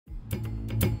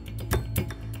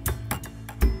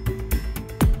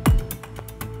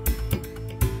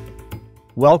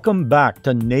Welcome back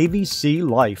to Navy Sea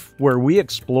Life, where we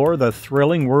explore the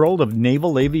thrilling world of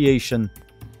naval aviation.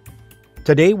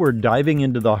 Today we're diving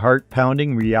into the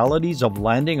heart-pounding realities of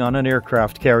landing on an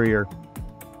aircraft carrier.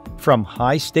 From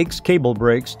high-stakes cable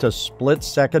breaks to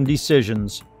split-second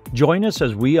decisions, join us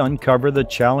as we uncover the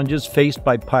challenges faced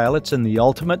by pilots in the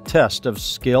ultimate test of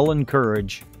skill and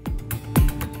courage.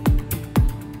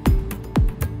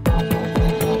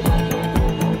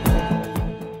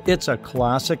 It's a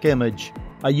classic image.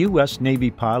 A U.S. Navy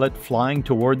pilot flying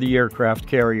toward the aircraft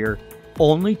carrier,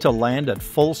 only to land at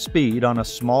full speed on a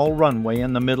small runway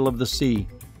in the middle of the sea.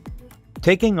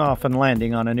 Taking off and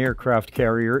landing on an aircraft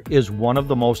carrier is one of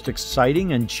the most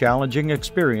exciting and challenging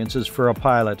experiences for a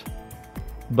pilot.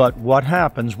 But what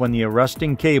happens when the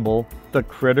arresting cable, the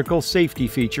critical safety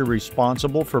feature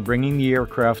responsible for bringing the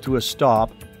aircraft to a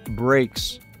stop,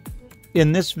 breaks?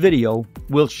 In this video,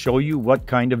 we'll show you what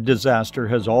kind of disaster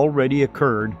has already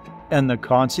occurred and the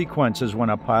consequences when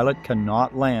a pilot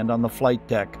cannot land on the flight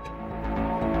deck.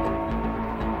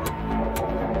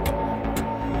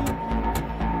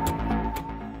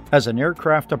 As an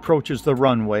aircraft approaches the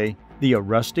runway, the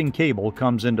arresting cable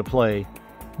comes into play.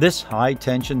 This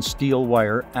high-tension steel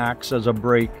wire acts as a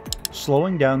brake,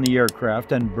 slowing down the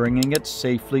aircraft and bringing it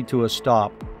safely to a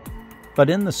stop. But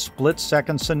in the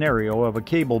split-second scenario of a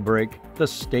cable break, the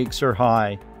stakes are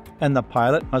high, and the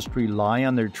pilot must rely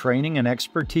on their training and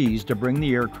expertise to bring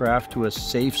the aircraft to a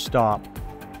safe stop.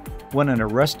 When an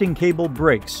arresting cable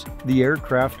breaks, the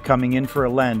aircraft coming in for a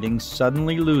landing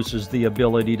suddenly loses the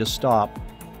ability to stop.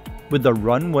 With the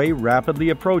runway rapidly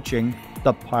approaching,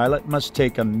 the pilot must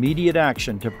take immediate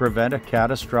action to prevent a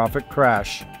catastrophic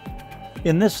crash.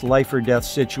 In this life-or-death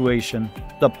situation,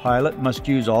 the pilot must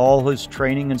use all his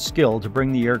training and skill to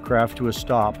bring the aircraft to a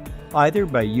stop, either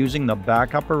by using the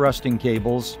backup arresting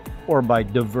cables or by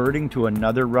diverting to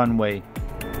another runway.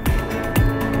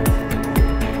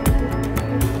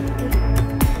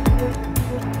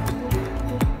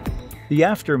 The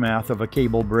aftermath of a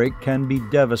cable break can be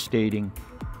devastating.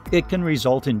 It can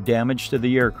result in damage to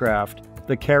the aircraft,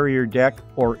 the carrier deck,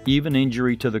 or even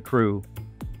injury to the crew.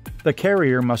 The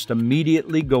carrier must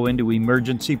immediately go into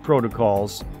emergency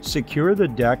protocols, secure the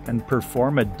deck, and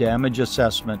perform a damage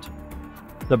assessment.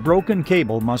 The broken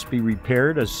cable must be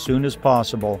repaired as soon as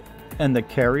possible, and the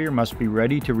carrier must be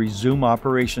ready to resume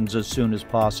operations as soon as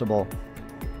possible.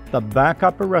 The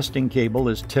backup arresting cable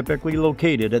is typically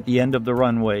located at the end of the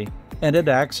runway, and it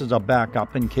acts as a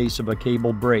backup in case of a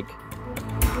cable break.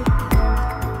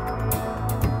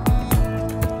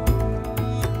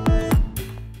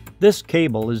 This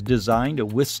cable is designed to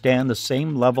withstand the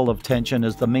same level of tension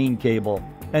as the main cable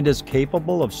and is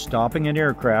capable of stopping an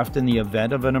aircraft in the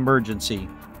event of an emergency.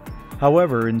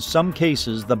 However, in some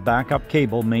cases, the backup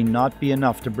cable may not be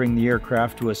enough to bring the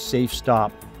aircraft to a safe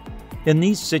stop. In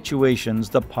these situations,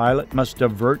 the pilot must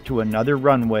divert to another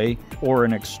runway or,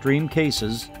 in extreme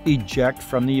cases, eject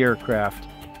from the aircraft.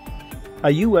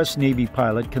 A U.S. Navy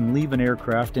pilot can leave an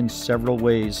aircraft in several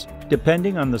ways,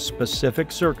 depending on the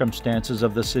specific circumstances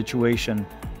of the situation.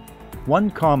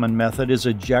 One common method is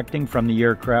ejecting from the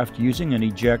aircraft using an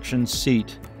ejection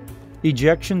seat.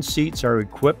 Ejection seats are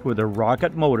equipped with a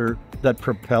rocket motor that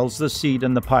propels the seat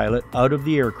and the pilot out of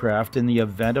the aircraft in the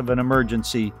event of an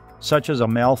emergency, such as a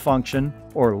malfunction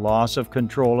or loss of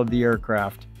control of the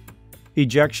aircraft.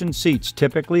 Ejection seats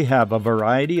typically have a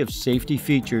variety of safety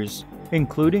features,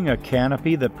 including a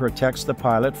canopy that protects the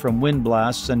pilot from wind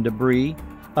blasts and debris,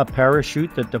 a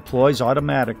parachute that deploys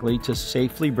automatically to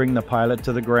safely bring the pilot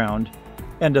to the ground,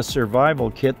 and a survival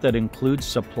kit that includes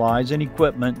supplies and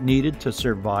equipment needed to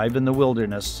survive in the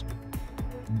wilderness.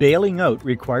 Bailing out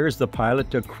requires the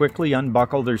pilot to quickly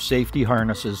unbuckle their safety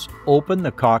harnesses, open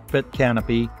the cockpit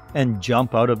canopy, and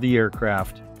jump out of the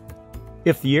aircraft.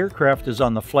 If the aircraft is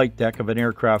on the flight deck of an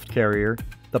aircraft carrier,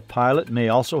 the pilot may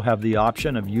also have the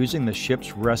option of using the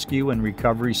ship's rescue and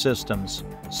recovery systems,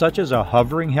 such as a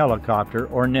hovering helicopter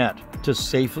or net, to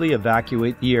safely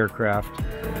evacuate the aircraft.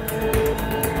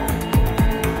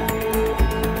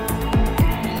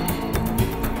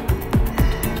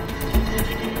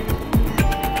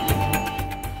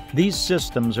 These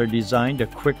systems are designed to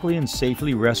quickly and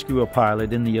safely rescue a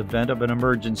pilot in the event of an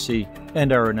emergency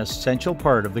and are an essential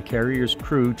part of the carrier's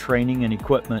crew training and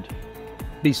equipment.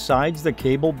 Besides the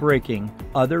cable breaking,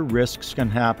 other risks can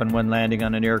happen when landing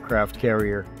on an aircraft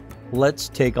carrier. Let's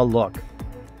take a look.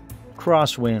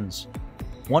 Crosswinds.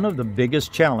 One of the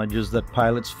biggest challenges that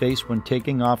pilots face when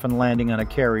taking off and landing on a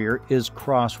carrier is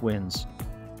crosswinds.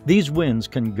 These winds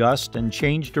can gust and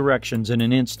change directions in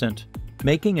an instant,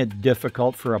 making it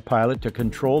difficult for a pilot to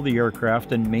control the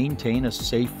aircraft and maintain a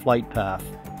safe flight path.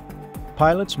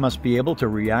 Pilots must be able to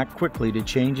react quickly to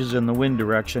changes in the wind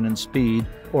direction and speed,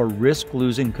 or risk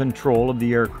losing control of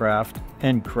the aircraft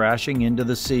and crashing into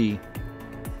the sea.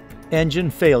 Engine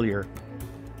failure.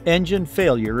 Engine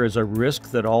failure is a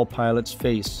risk that all pilots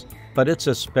face, but it's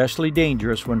especially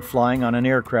dangerous when flying on an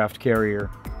aircraft carrier.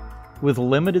 With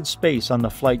limited space on the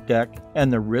flight deck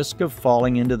and the risk of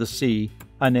falling into the sea,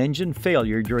 an engine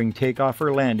failure during takeoff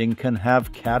or landing can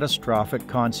have catastrophic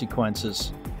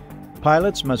consequences.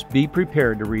 Pilots must be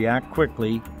prepared to react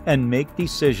quickly and make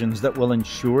decisions that will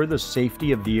ensure the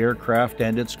safety of the aircraft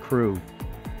and its crew.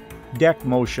 Deck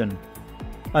motion.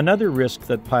 Another risk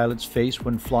that pilots face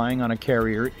when flying on a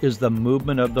carrier is the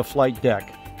movement of the flight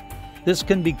deck. This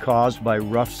can be caused by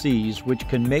rough seas, which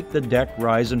can make the deck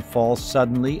rise and fall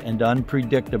suddenly and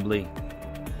unpredictably.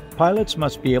 Pilots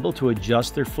must be able to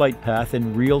adjust their flight path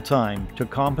in real time to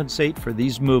compensate for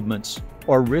these movements,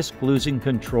 or risk losing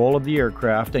control of the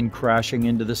aircraft and crashing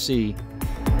into the sea.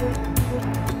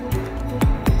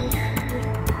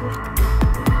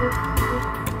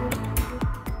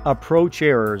 Approach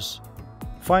errors.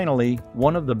 Finally,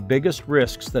 one of the biggest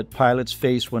risks that pilots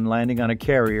face when landing on a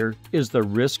carrier is the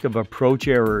risk of approach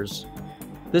errors.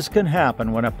 This can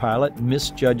happen when a pilot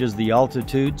misjudges the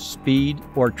altitude, speed,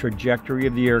 or trajectory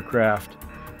of the aircraft,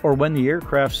 or when the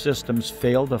aircraft systems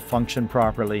fail to function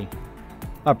properly.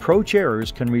 Approach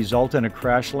errors can result in a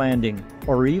crash landing,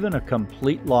 or even a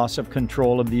complete loss of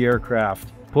control of the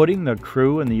aircraft, putting the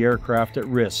crew and the aircraft at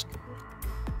risk.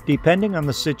 Depending on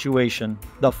the situation,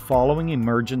 the following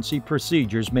emergency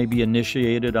procedures may be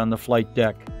initiated on the flight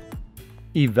deck.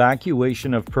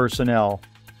 Evacuation of personnel.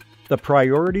 The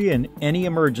priority in any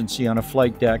emergency on a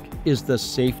flight deck is the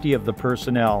safety of the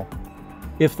personnel.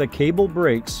 If the cable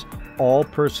breaks, all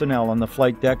personnel on the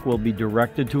flight deck will be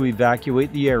directed to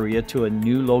evacuate the area to a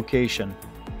new location.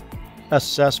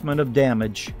 Assessment of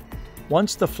damage.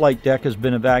 Once the flight deck has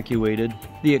been evacuated,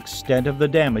 the extent of the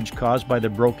damage caused by the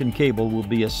broken cable will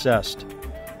be assessed.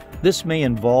 This may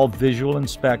involve visual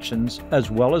inspections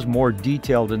as well as more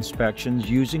detailed inspections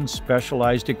using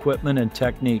specialized equipment and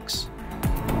techniques.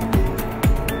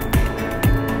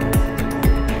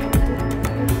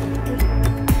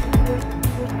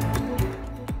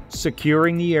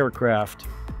 Securing the aircraft.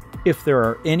 If there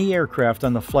are any aircraft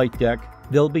on the flight deck,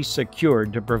 they'll be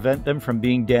secured to prevent them from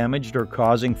being damaged or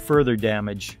causing further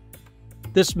damage.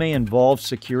 This may involve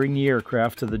securing the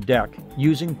aircraft to the deck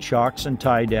using chocks and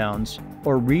tie downs,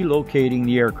 or relocating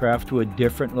the aircraft to a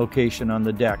different location on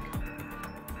the deck.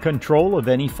 Control of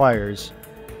any fires.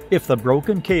 If the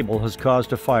broken cable has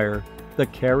caused a fire, the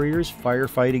carrier's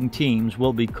firefighting teams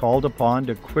will be called upon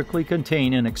to quickly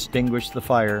contain and extinguish the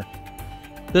fire.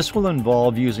 This will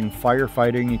involve using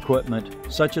firefighting equipment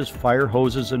such as fire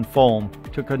hoses and foam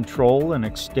to control and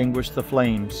extinguish the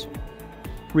flames.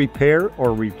 Repair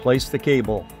or replace the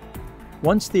cable.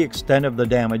 Once the extent of the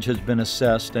damage has been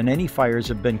assessed and any fires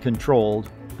have been controlled,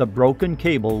 the broken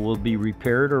cable will be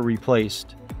repaired or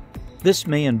replaced. This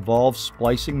may involve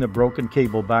splicing the broken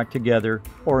cable back together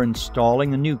or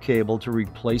installing a new cable to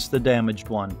replace the damaged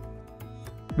one.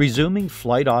 Resuming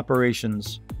flight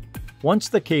operations. Once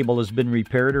the cable has been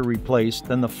repaired or replaced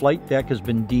and the flight deck has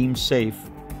been deemed safe,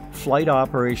 flight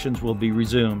operations will be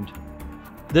resumed.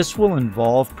 This will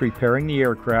involve preparing the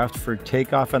aircraft for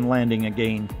takeoff and landing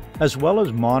again, as well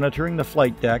as monitoring the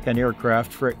flight deck and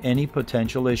aircraft for any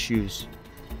potential issues.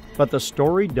 But the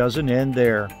story doesn't end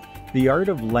there. The art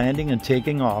of landing and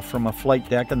taking off from a flight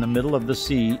deck in the middle of the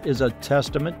sea is a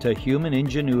testament to human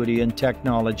ingenuity and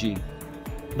technology.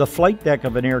 The flight deck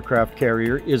of an aircraft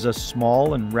carrier is a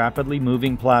small and rapidly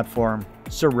moving platform,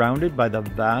 surrounded by the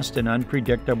vast and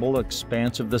unpredictable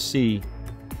expanse of the sea.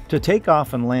 To take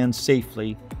off and land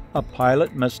safely, a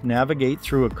pilot must navigate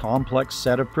through a complex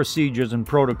set of procedures and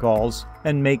protocols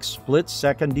and make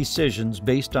split-second decisions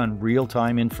based on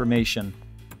real-time information.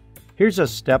 Here's a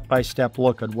step-by-step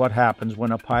look at what happens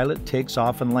when a pilot takes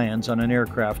off and lands on an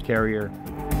aircraft carrier.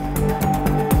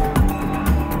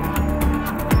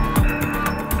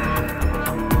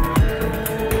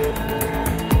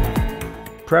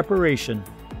 Preparation.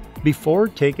 Before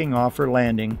taking off or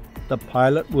landing, the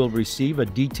pilot will receive a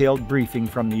detailed briefing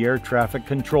from the air traffic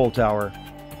control tower.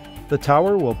 The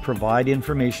tower will provide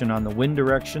information on the wind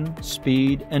direction,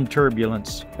 speed, and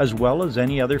turbulence, as well as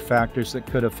any other factors that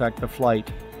could affect the flight.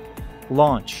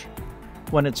 Launch.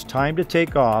 When it's time to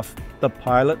take off, the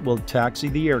pilot will taxi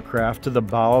the aircraft to the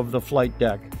bow of the flight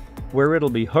deck, where it'll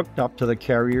be hooked up to the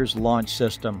carrier's launch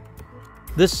system.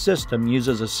 This system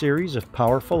uses a series of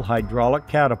powerful hydraulic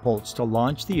catapults to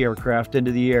launch the aircraft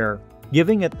into the air,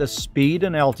 giving it the speed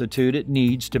and altitude it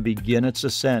needs to begin its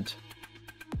ascent.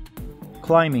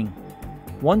 Climbing.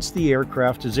 Once the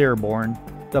aircraft is airborne,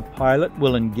 the pilot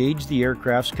will engage the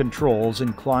aircraft's controls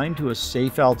and climb to a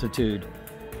safe altitude.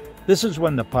 This is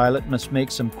when the pilot must make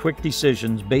some quick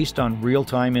decisions based on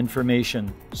real-time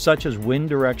information, such as wind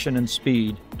direction and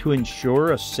speed, to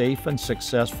ensure a safe and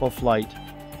successful flight.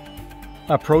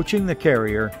 Approaching the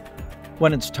carrier.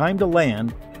 When it's time to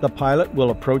land, the pilot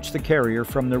will approach the carrier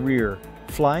from the rear,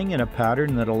 flying in a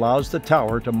pattern that allows the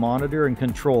tower to monitor and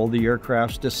control the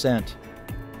aircraft's descent.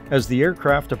 As the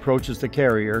aircraft approaches the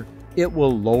carrier, it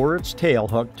will lower its tail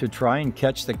hook to try and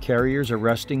catch the carrier's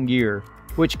arresting gear,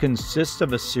 which consists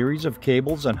of a series of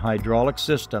cables and hydraulic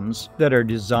systems that are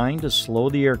designed to slow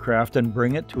the aircraft and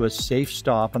bring it to a safe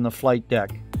stop on the flight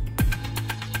deck.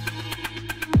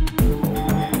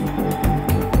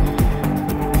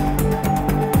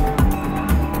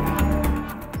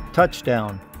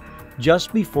 Touchdown.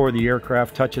 Just before the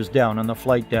aircraft touches down on the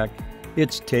flight deck,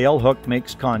 its tail hook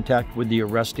makes contact with the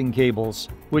arresting cables,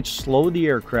 which slow the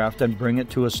aircraft and bring it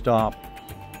to a stop.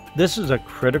 This is a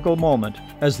critical moment,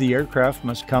 as the aircraft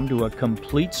must come to a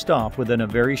complete stop within a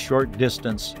very short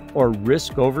distance, or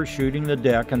risk overshooting the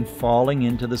deck and falling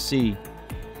into the sea.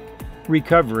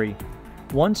 Recovery.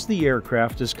 Once the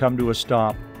aircraft has come to a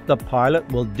stop, the pilot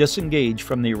will disengage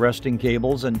from the arresting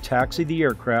cables and taxi the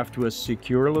aircraft to a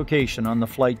secure location on the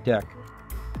flight deck.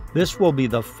 This will be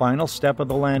the final step of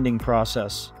the landing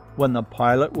process, when the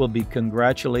pilot will be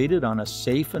congratulated on a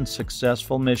safe and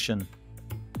successful mission.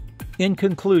 In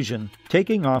conclusion,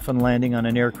 taking off and landing on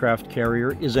an aircraft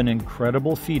carrier is an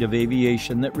incredible feat of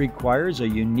aviation that requires a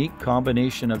unique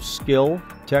combination of skill,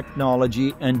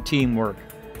 technology, and teamwork.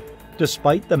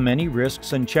 Despite the many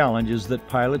risks and challenges that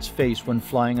pilots face when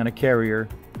flying on a carrier,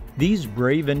 these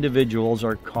brave individuals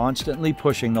are constantly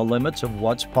pushing the limits of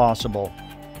what's possible.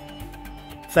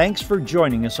 Thanks for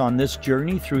joining us on this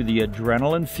journey through the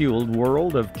adrenaline-fueled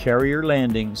world of carrier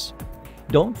landings.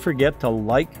 Don't forget to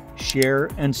like, share,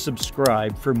 and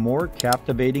subscribe for more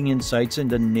captivating insights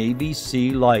into Navy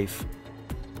sea life.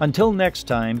 Until next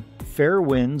time, fair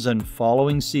winds and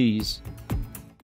following seas.